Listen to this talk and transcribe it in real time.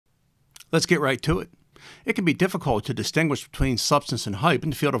Let's get right to it. It can be difficult to distinguish between substance and hype in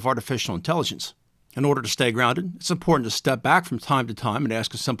the field of artificial intelligence. In order to stay grounded, it's important to step back from time to time and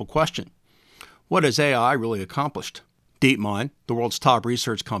ask a simple question. What has AI really accomplished? DeepMind, the world's top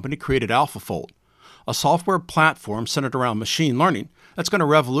research company, created AlphaFold, a software platform centered around machine learning that's going to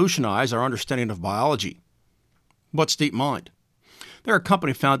revolutionize our understanding of biology. What's DeepMind? They're a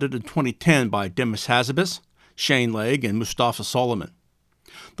company founded in 2010 by Demis Hassabis, Shane Legg, and Mustafa Solomon.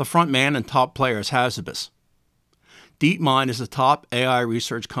 The front man and top player is Hassabis. DeepMind is the top AI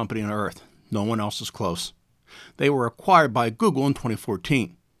research company on Earth. No one else is close. They were acquired by Google in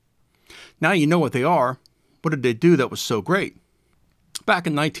 2014. Now you know what they are. What did they do that was so great? Back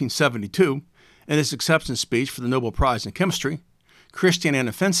in 1972, in his acceptance speech for the Nobel Prize in Chemistry, Christian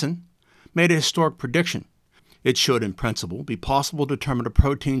Andersen made a historic prediction. It should, in principle, be possible to determine a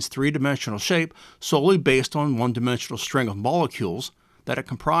protein's three-dimensional shape solely based on one-dimensional string of molecules that it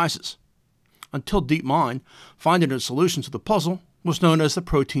comprises. Until DeepMind, finding a solution to the puzzle was known as the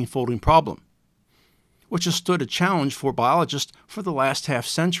protein folding problem, which has stood a challenge for biologists for the last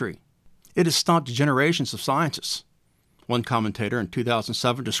half-century. It has stumped generations of scientists. One commentator in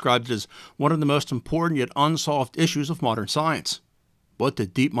 2007 described it as one of the most important yet unsolved issues of modern science. What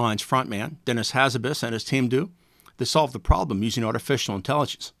did DeepMind's frontman, Demis Hassabis, and his team do? They solved the problem using artificial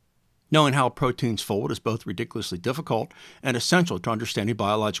intelligence. Knowing how proteins fold is both ridiculously difficult and essential to understanding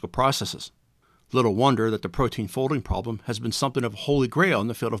biological processes. Little wonder that the protein folding problem has been something of a holy grail in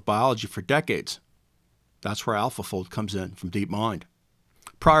the field of biology for decades. That's where AlphaFold comes in from DeepMind.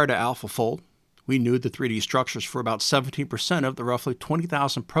 Prior to AlphaFold, we knew the 3D structures for about 17% of the roughly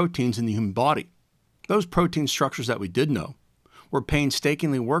 20,000 proteins in the human body. Those protein structures that we did know were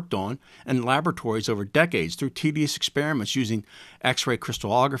painstakingly worked on in laboratories over decades through tedious experiments using X-ray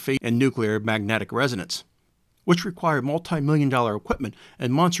crystallography and nuclear magnetic resonance, which required multi-million-dollar equipment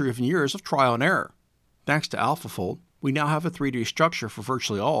and months or even years of trial and error. Thanks to AlphaFold, we now have a 3D structure for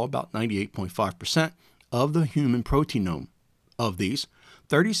virtually all, about 98.5%, of the human proteome. Of these,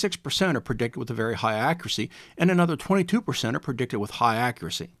 36% are predicted with a very high accuracy, and another 22% are predicted with high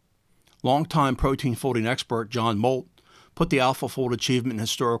accuracy. Longtime protein folding expert John Molt put the AlphaFold achievement in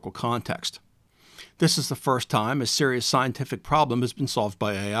historical context. This is the first time a serious scientific problem has been solved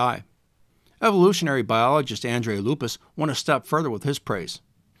by AI. Evolutionary biologist Andre Lupus went a step further with his praise.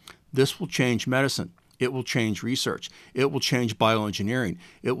 This will change medicine. It will change research. It will change bioengineering.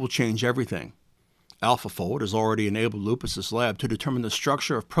 It will change everything. AlphaFold has already enabled Lupus's lab to determine the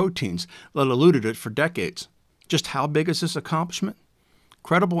structure of proteins that eluded it for decades. Just how big is this accomplishment?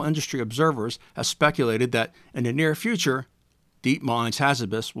 Credible industry observers have speculated that in the near future, DeepMind's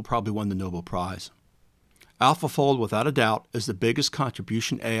Hassabis will probably win the Nobel Prize. AlphaFold, without a doubt, is the biggest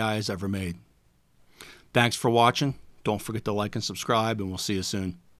contribution AI has ever made. Thanks for watching. Don't forget to like and subscribe, and we'll see you soon.